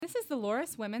This is the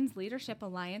Loras Women's Leadership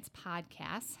Alliance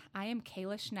podcast. I am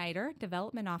Kayla Schneider,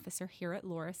 Development Officer here at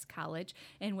Loras College,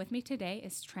 and with me today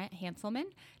is Trent Hanselman,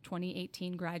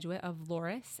 2018 graduate of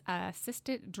Loras,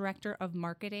 Assistant Director of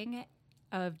Marketing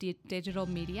of Digital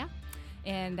Media,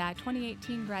 and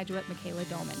 2018 graduate Michaela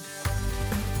Dolman.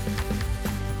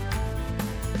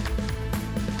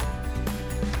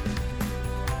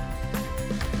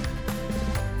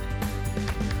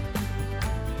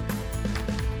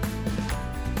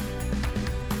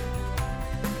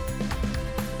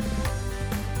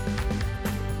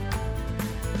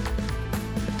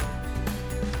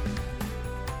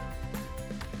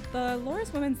 The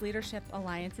Loras Women's Leadership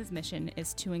Alliance's mission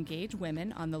is to engage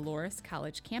women on the Loras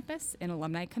College campus and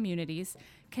alumni communities,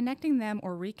 connecting them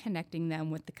or reconnecting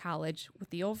them with the college with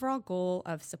the overall goal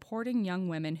of supporting young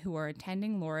women who are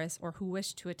attending Loras or who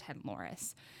wish to attend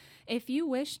Loras. If you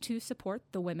wish to support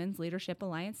the Women's Leadership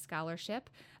Alliance Scholarship,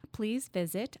 please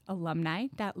visit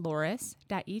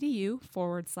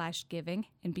alumni.loras.edu/giving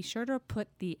and be sure to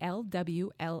put the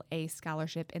LWLA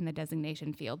scholarship in the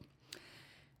designation field.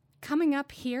 Coming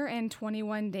up here in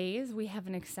 21 days, we have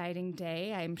an exciting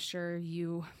day. I'm sure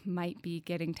you might be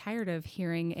getting tired of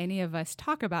hearing any of us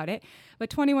talk about it, but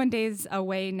 21 days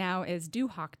away now is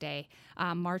Duhawk Day.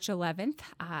 March 11th,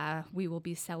 we will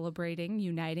be celebrating,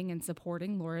 uniting, and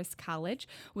supporting Loras College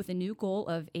with a new goal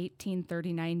of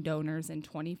 1,839 donors in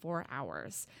 24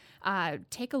 hours.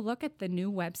 Take a look at the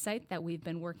new website that we've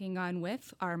been working on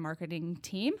with our marketing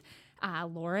team.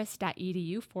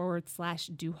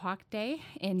 loras.edu/Duhawk Day,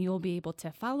 and you'll be able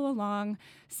to follow along,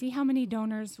 see how many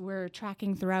donors we're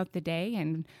tracking throughout the day,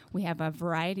 and we have a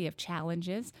variety of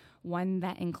challenges, one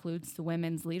that includes the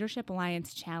Women's Leadership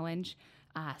Alliance Challenge.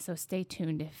 So stay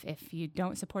tuned. If you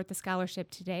don't support the scholarship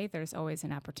today, there's always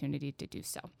an opportunity to do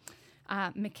so.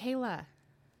 Michaela,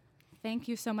 thank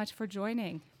you so much for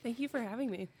joining. Thank you for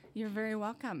having me. You're very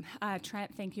welcome.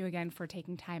 Trent, thank you again for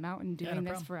taking time out and doing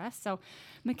this for us. So,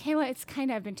 Michaela,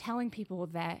 I've been telling people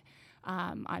that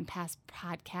on past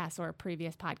podcasts or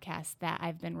previous podcasts that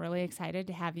I've been really excited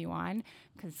to have you on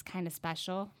because it's kind of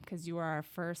special because you are our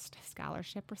first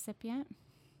scholarship recipient.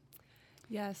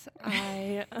 Yes,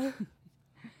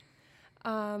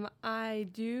 I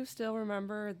do still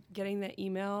remember getting the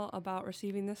email about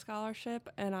receiving the scholarship,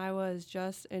 and I was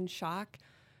just in shock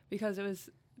because it was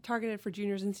targeted for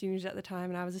juniors and seniors at the time,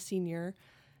 and I was a senior.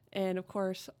 And of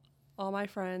course, all my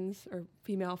friends or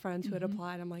female friends who had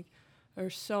applied, I'm like,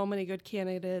 there's so many good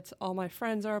candidates. All my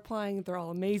friends are applying. They're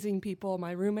all amazing people,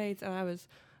 my roommates. And I was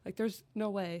like, there's no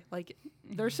way. Like,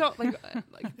 there's so, like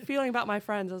feeling about my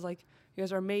friends, I was like, you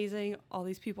guys are amazing. All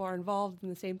these people are involved in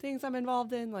the same things I'm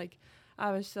involved in. Like,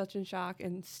 I was such in shock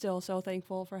and still so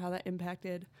thankful for how that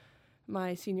impacted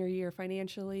my senior year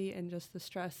financially and just the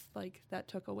stress that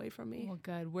took away from me. Well,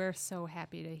 good. We're so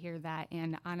happy to hear that.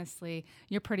 And honestly,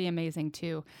 you're pretty amazing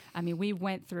too. I mean, we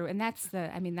went through, and that's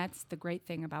the great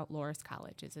thing about Loras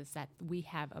College is that we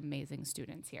have amazing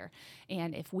students here.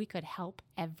 And if we could help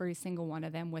every single one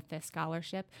of them with this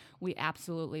scholarship, we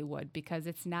absolutely would, because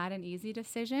it's not an easy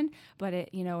decision, but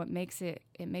it makes it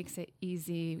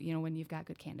easy, when you've got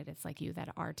good candidates like you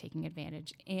that are taking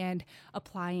advantage and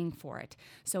applying for it.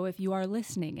 So if you are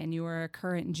listening and you are a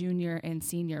current junior and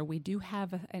senior, we do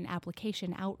have an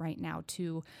application out right now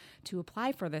to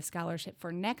apply for this scholarship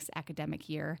for next academic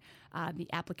year. The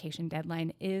application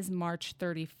deadline is March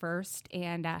 31st,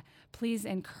 and please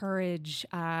encourage,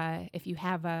 if you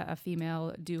have a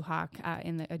female Duhawk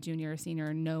a junior or senior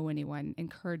or know anyone,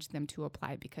 encourage them to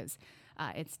apply because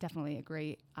it's definitely a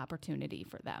great opportunity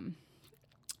for them.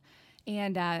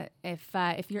 And if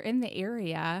you're in the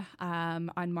area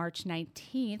on March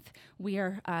 19th, we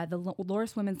are the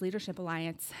Loras Women's Leadership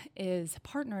Alliance is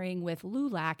partnering with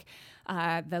LULAC,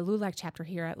 the LULAC chapter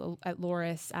here at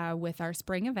Loras, with our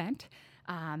spring event.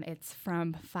 It's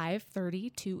from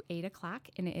 5:30 to 8 o'clock,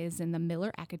 and it is in the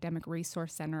Miller Academic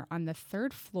Resource Center on the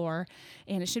 3rd floor.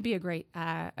 And it should be a great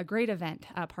event,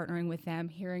 partnering with them,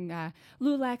 hearing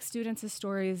LULAC students'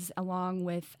 stories, along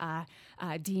with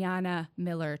Deanna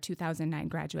Miller, 2009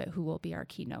 graduate, who will be our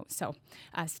keynote. So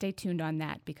stay tuned on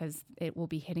that because it will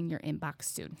be hitting your inbox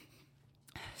soon.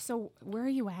 So where are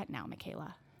you at now,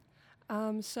 Michaela?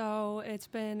 So it's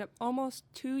been almost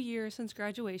 2 years since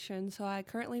graduation. So I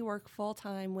currently work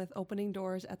full-time with Opening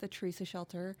Doors at the Teresa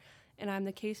Shelter, and I'm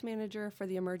the case manager for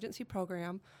the emergency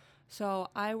program. So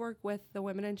I work with the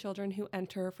women and children who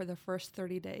enter for the first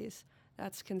 30 days.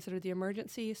 That's considered the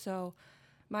emergency. So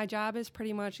my job is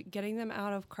pretty much getting them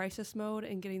out of crisis mode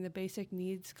and getting the basic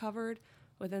needs covered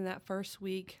within that first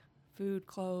week: food,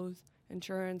 clothes,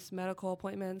 insurance, medical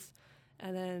appointments,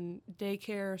 and then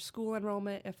daycare, school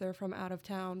enrollment if they're from out of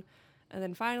town, And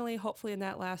then finally, hopefully in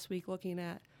that last week, looking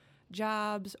at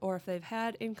jobs, or if they've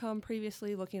had income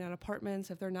previously, looking at apartments,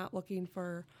 if they're not looking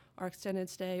for our extended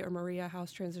stay or Maria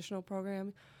House transitional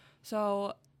program.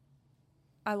 So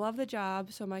I love the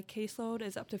job. So my caseload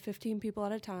is up to 15 people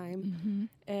at a time.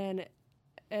 And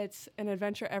it's an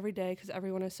adventure every day because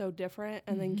everyone is so different,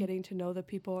 and then getting to know the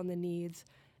people and the needs,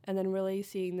 and then really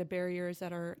seeing the barriers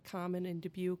that are common in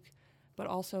Dubuque, but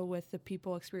also with the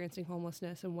people experiencing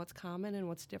homelessness and what's common and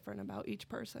what's different about each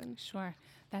person. Sure.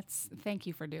 Thank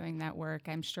you for doing that work.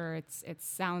 I'm sure it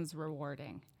sounds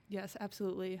rewarding. Yes,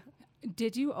 absolutely.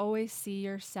 Did you always see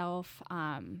yourself,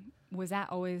 was that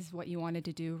always what you wanted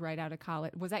to do right out of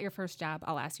college? Was that your first job?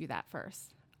 I'll ask you that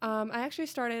first. I actually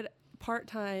started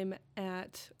part-time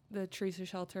at the Teresa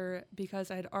shelter because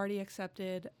I'd already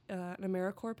accepted an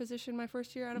AmeriCorps position my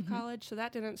first year out of college. So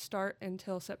that didn't start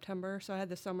until September. So I had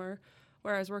the summer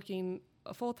where I was working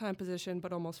a full-time position,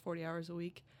 but almost 40 hours a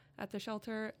week at the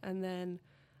shelter. And then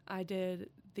I did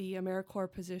the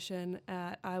AmeriCorps position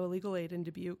at Iowa Legal Aid in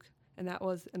Dubuque, and that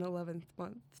was an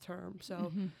 11th-month term.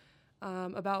 So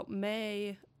about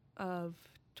May of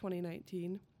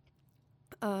 2019,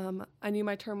 I knew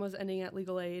my term was ending at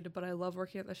Legal Aid, but I love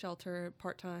working at the shelter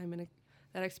part-time and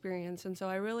that experience. And so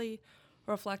I really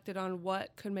reflected on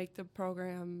what could make the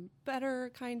program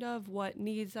better, kind of, what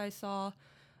needs I saw.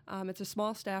 It's a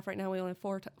small staff right now. We only have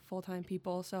 4 full-time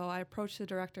people. So I approached the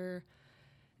director,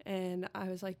 and I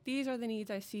was like, these are the needs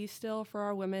I see still for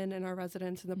our women and our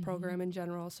residents in the program in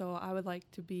general. So I would like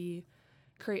to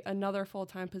create another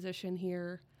full-time position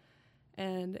here.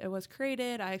 And it was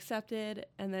created, I accepted,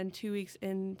 and then 2 weeks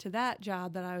into that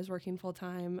job that I was working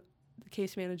full-time, the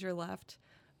case manager left.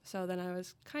 So then I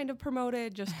was kind of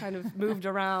promoted, just kind of moved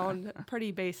around,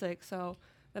 pretty basic. So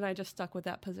then I just stuck with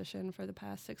that position for the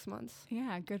past 6 months.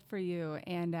 Yeah, good for you.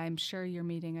 And I'm sure you're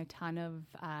meeting a ton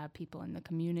of people in the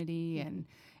community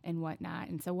and whatnot.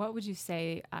 And so what would you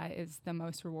say is the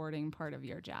most rewarding part of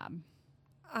your job?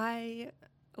 I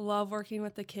love working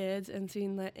with the kids and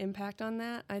seeing the impact on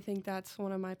that. I think that's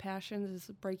one of my passions,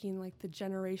 is breaking like the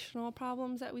generational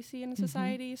problems that we see in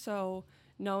society. So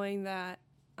knowing that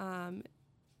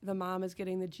the mom is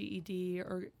getting the GED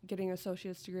or getting an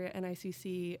associate's degree at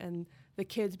NICC, and the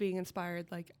kids being inspired,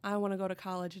 like, I want to go to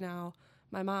college now.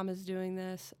 My mom is doing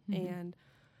this. And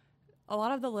a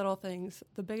lot of the little things,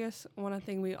 the biggest one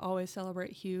thing we always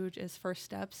celebrate huge is first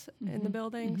steps in the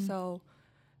building. So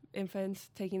infants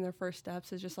taking their first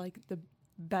steps is just like the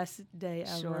best day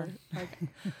ever. Sure. Like,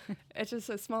 it's just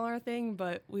a smaller thing,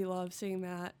 but we love seeing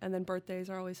that. And then birthdays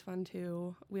are always fun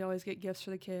too. We always get gifts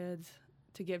for the kids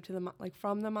to give to the like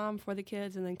from the mom for the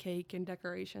kids, and then cake and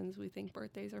decorations. We think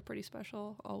birthdays are pretty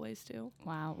special always too.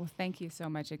 Wow. Well, thank you so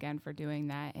much again for doing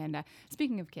that. And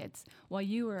speaking of kids, while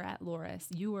you were at Loras,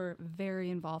 you were very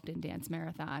involved in Dance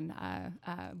Marathon,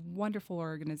 a wonderful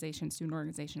student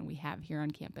organization we have here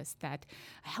on campus that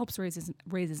helps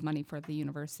raises money for the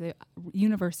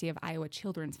University of Iowa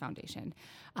Children's Foundation.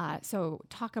 So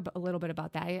talk a little bit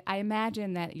about that. I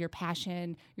imagine that your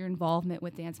passion, your involvement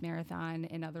with Dance Marathon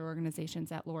and other organizations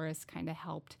at Loras kind of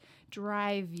helped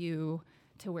drive you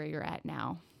to where you're at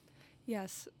now.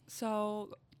 Yes.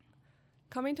 So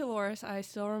coming to Loras, I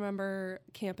still remember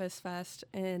Campus Fest,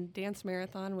 and Dance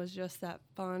Marathon was just that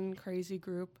fun, crazy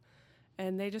group,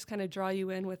 and they just kind of draw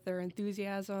you in with their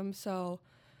enthusiasm. So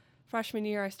freshman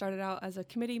year, I started out as a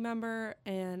committee member,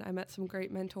 and I met some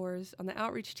great mentors on the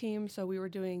outreach team. So we were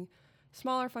doing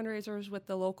smaller fundraisers with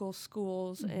the local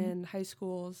schools and high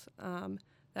schools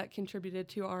that contributed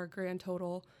to our grand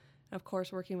total. And of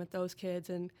course, working with those kids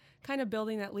and kind of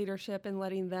building that leadership and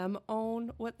letting them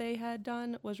own what they had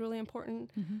done was really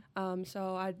important.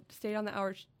 So I stayed on the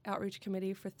outreach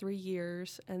committee for 3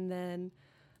 years. And then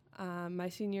my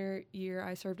senior year,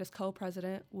 I served as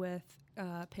co-president with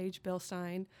Paige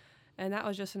Bilstein. And that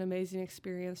was just an amazing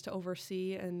experience to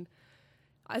oversee. And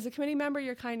as a committee member,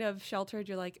 you're kind of sheltered.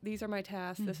 You're like, these are my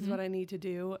tasks. This is what I need to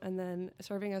do. And then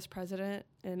serving as president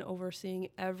and overseeing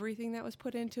everything that was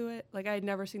put into it. Like, I had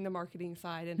never seen the marketing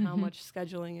side and how much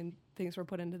scheduling and things were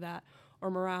put into that,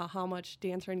 or morale, how much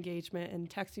dancer engagement and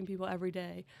texting people every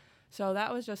day. So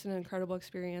that was just an incredible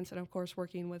experience. And of course,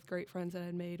 working with great friends that I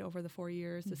had made over the 4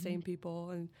 years, the same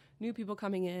people and new people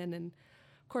coming in. And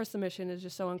of course, the mission is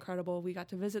just so incredible. We got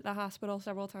to visit the hospital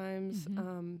several times.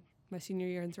 My senior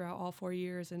year and throughout all 4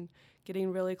 years, and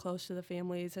getting really close to the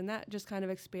families. And that just kind of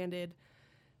expanded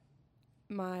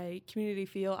my community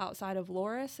feel outside of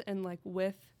Loras, and like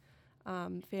with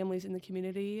families in the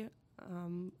community.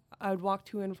 I would walk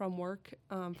to and from work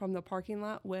from the parking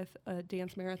lot with a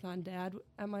Dance Marathon dad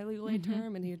at my legal aid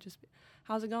term, and he would just be,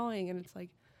 how's it going? And it's like,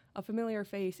 a familiar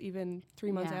face even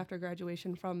 3 months Yeah. after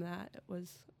graduation from that, it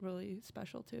was really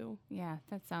special too. Yeah,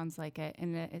 that sounds like it.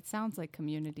 And it sounds like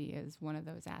community is one of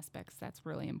those aspects that's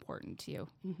really important to you.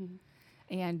 Mm-hmm.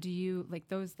 And do you, like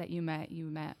those that you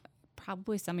met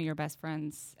probably some of your best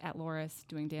friends at Loras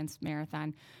doing Dance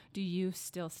Marathon. Do you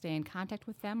still stay in contact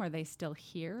with them? Are they still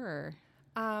here? Or?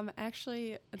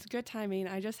 Actually, it's good timing.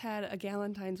 I just had a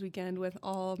Galentine's weekend with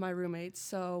all of my roommates.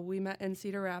 So we met in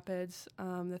Cedar Rapids,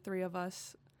 the three of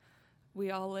us.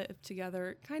 We all lived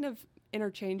together kind of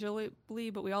interchangeably,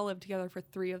 but we all lived together for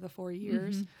 3 of the 4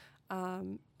 years.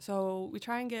 So we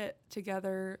try and get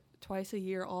together twice a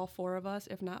year, all 4 of us,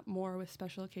 if not more, with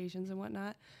special occasions and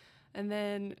whatnot. And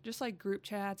then just like group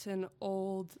chats and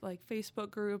old like Facebook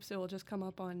groups, it will just come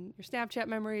up on your Snapchat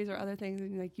memories or other things,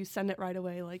 and like you send it right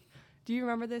away. Like, do you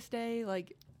remember this day?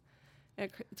 Like,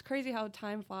 it's crazy how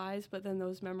time flies, but then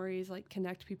those memories like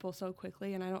connect people so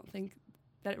quickly. And I don't think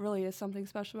that really is something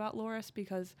special about Loras,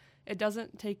 because it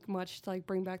doesn't take much to like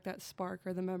bring back that spark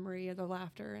or the memory or the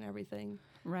laughter and everything.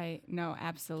 Right. No,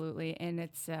 absolutely. And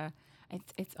it's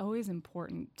always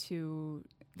important to,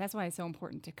 that's why it's so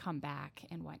important to come back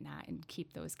and whatnot and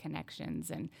keep those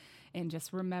connections and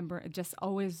just remember, just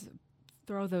always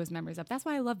throw those memories up. That's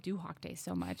why I love Duhawk Day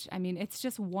so much. I mean, it's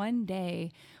just one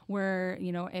day where,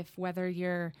 whether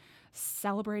you're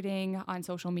celebrating on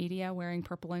social media, wearing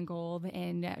purple and gold,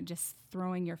 and just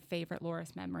throwing your favorite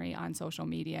Loras memory on social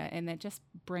media, and it just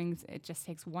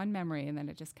takes one memory, and then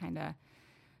it just kind of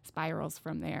spirals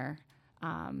from there.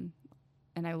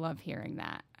 And I love hearing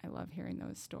that. I love hearing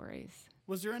those stories.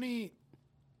 Was there any,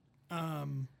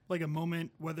 like a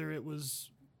moment, whether it was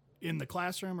in the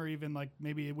classroom or even like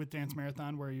maybe with Dance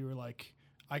Marathon, where you were like,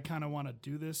 I kind of want to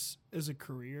do this as a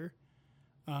career?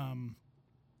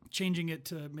 Changing it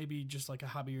to maybe just like a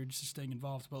hobby or just staying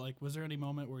involved, but like, was there any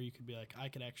moment where you could be like, I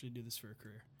could actually do this for a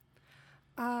career?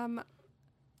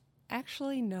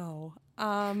 Actually, no.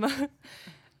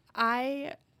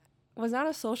 I was not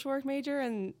a social work major,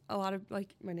 and a lot of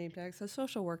like my name tag says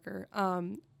social worker.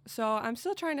 So I'm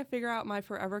still trying to figure out my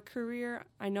forever career.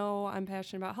 I know I'm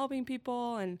passionate about helping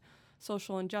people and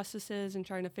social injustices and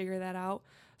trying to figure that out.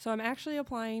 So I'm actually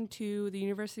applying to the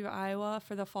University of Iowa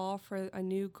for the fall for a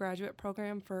new graduate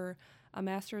program for a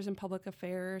master's in public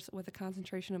affairs with a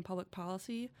concentration in public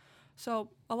policy. So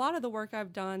a lot of the work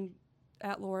I've done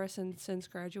at Loras and since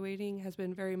graduating has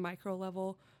been very micro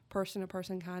level,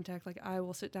 person-to-person contact. Like, I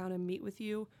will sit down and meet with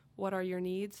you. What are your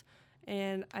needs?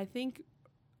 And I think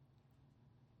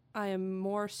I am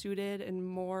more suited and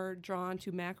more drawn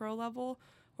to macro level,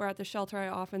 where at the shelter I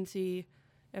often see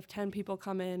if 10 people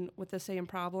come in with the same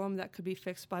problem that could be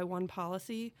fixed by one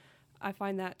policy. I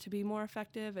find that to be more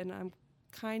effective, and I'm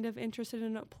kind of interested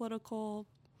in a political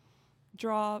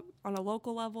draw on a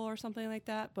local level or something like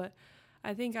that, but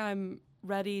I think I'm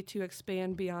ready to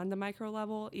expand beyond the micro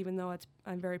level, even though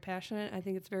I'm very passionate. I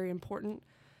think it's very important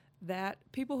that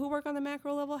people who work on the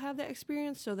macro level have that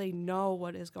experience so they know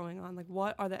what is going on, like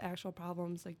what are the actual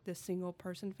problems like this single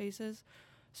person faces.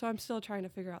 So I'm still trying to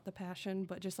figure out the passion,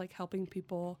 but just like helping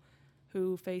people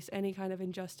who face any kind of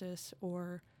injustice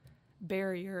or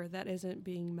barrier that isn't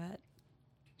being met.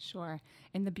 Sure.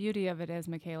 And the beauty of it is,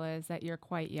 Michaela, is that you're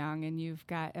quite young and you've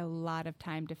got a lot of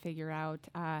time to figure out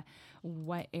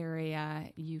what area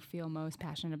you feel most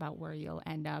passionate about, where you'll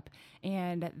end up.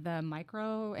 And the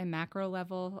micro and macro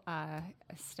level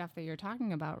stuff that you're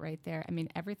talking about right there, I mean,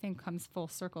 everything comes full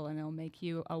circle, and it'll make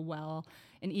you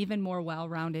an even more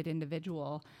well-rounded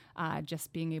individual,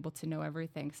 just being able to know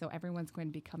everything. So everyone's going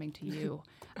to be coming to you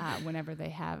whenever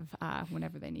they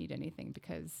need anything,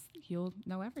 because you'll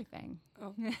know everything.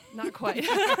 Oh, not quite.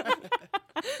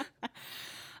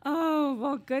 Oh,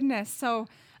 well, goodness. So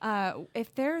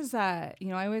if there's I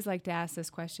always like to ask this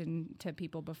question to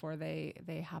people before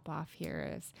they hop off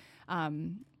here is,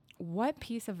 what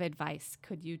piece of advice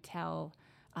could you tell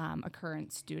a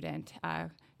current student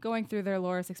going through their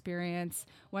Loras experience,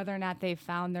 whether or not they've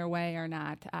found their way or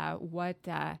not?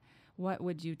 What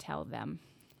would you tell them?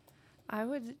 I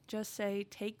would just say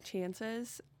take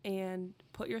chances and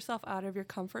put yourself out of your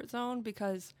comfort zone,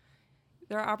 because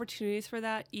there are opportunities for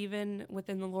that even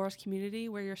within the Loras community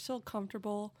where you're still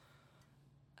comfortable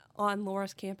on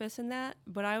Loras campus and that.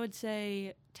 But I would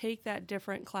say take that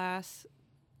different class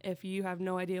if you have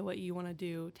no idea what you want to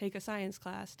do. Take a science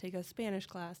class, take a Spanish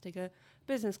class, take a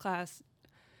business class,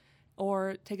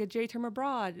 or take a J-term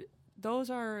abroad. Those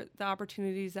are the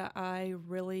opportunities that I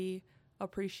really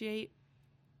appreciate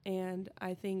and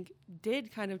I think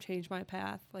did kind of change my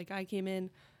path. Like, I came in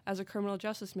as a criminal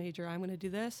justice major. I'm going to do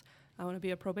this. I want to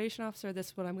be a probation officer. This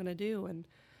is what I'm going to do. And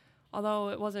although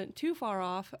it wasn't too far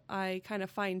off, I kind of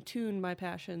fine-tuned my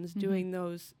passions doing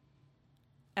those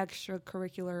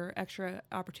extracurricular, extra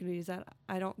opportunities that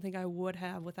I don't think I would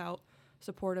have without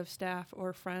supportive staff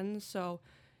or friends. So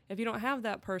if you don't have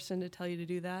that person to tell you to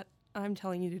do that, I'm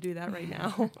telling you to do that right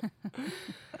now.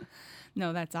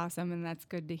 No, that's awesome, and that's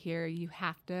good to hear. You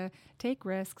have to take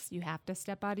risks. You have to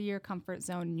step out of your comfort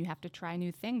zone, and you have to try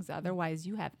new things. Otherwise,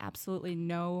 you have absolutely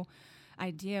no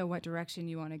idea what direction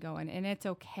you want to go in. And it's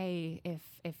okay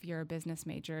if you're a business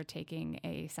major taking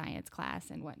a science class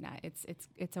and whatnot.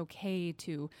 It's okay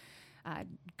to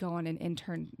go on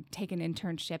take an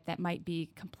internship that might be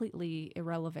completely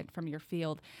irrelevant from your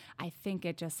field. I think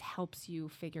it just helps you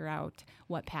figure out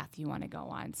what path you want to go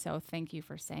on. So thank you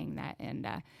for saying that, and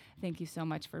thank you so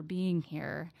much for being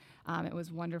here. It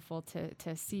was wonderful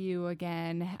to see you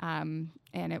again,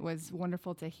 and it was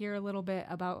wonderful to hear a little bit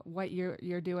about what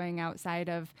you're doing outside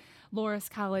of Loras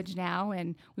College now.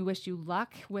 And we wish you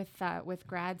luck with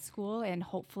grad school, and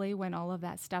hopefully when all of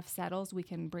that stuff settles, we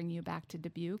can bring you back to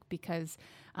Dubuque, because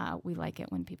we like it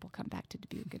when people come back to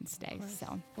Dubuque and stay.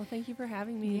 So, well, thank you for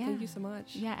having me. Yeah. Thank you so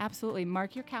much. Yeah, absolutely.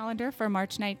 Mark your calendar for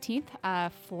March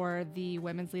 19th for the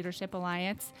Women's Leadership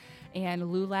Alliance and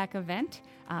LULAC event.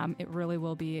 It really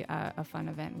will be a fun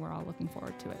event. We're all looking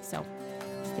forward to it. So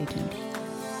stay tuned.